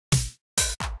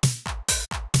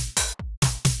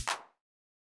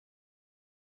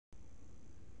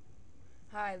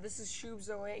Hi, this is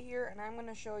Shubes08 here, and I'm going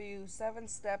to show you 7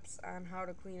 steps on how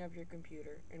to clean up your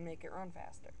computer and make it run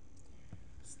faster.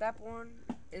 Step 1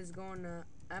 is going to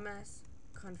MS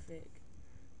Config.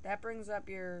 That brings up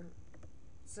your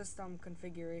system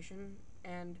configuration,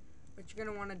 and what you're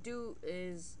going to want to do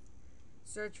is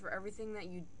search for everything that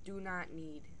you do not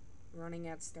need running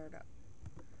at startup.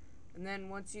 And then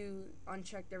once you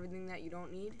unchecked everything that you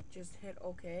don't need, just hit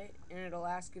OK, and it'll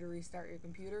ask you to restart your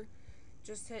computer.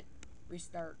 Just hit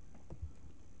restart.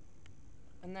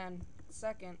 And then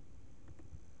second,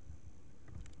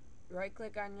 right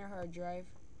click on your hard drive,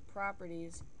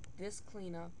 properties, disk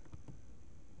cleanup,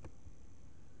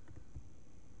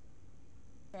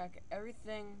 check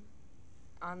everything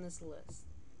on this list.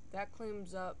 That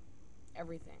cleans up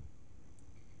everything.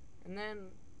 And then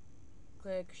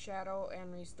click shadow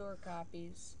and restore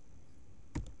copies,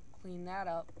 clean that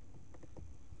up,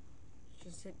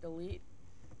 just hit delete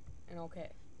and OK.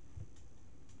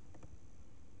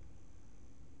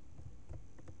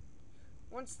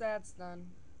 Once that's done,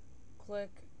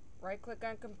 right click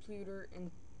on computer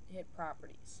and hit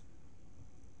properties,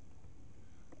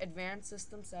 advanced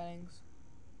system settings,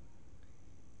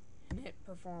 and hit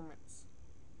performance,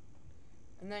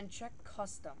 and then check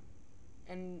custom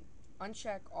and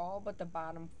uncheck all but the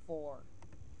bottom 4.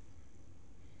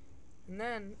 And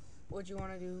then what you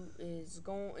want to do is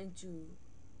go into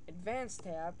advanced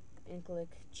tab and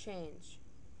click change.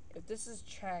 If this is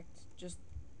checked, just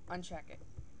uncheck it.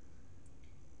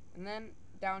 And then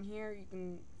down here you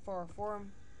can, for 4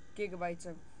 gigabytes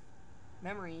of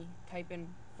memory, type in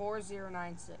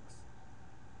 4096.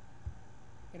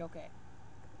 Hit OK.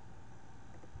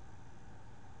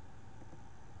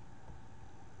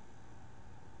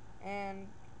 And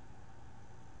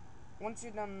once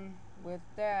you're done with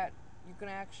that, you can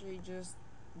actually just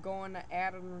go into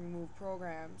add and remove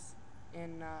programs.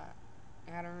 And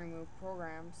add and remove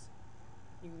programs,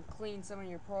 you can clean some of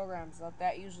your programs up.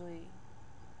 That usually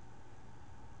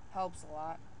helps a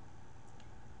lot.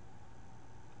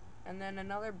 And then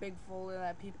another big folder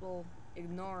that people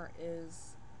ignore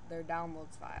is their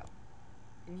downloads file.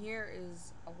 And here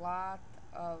is a lot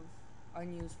of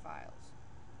unused files.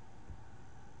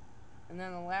 And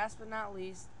then the last but not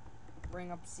least, bring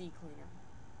up CCleaner.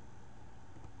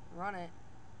 Run it.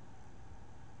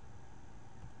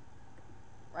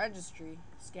 Registry.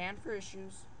 Scan for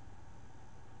issues.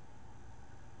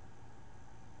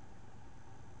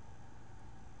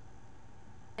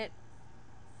 Hit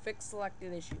fix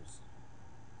selected issues.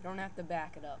 You don't have to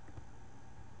back it up.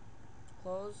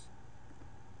 Close.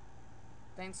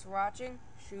 Thanks for watching.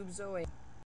 Shubes08.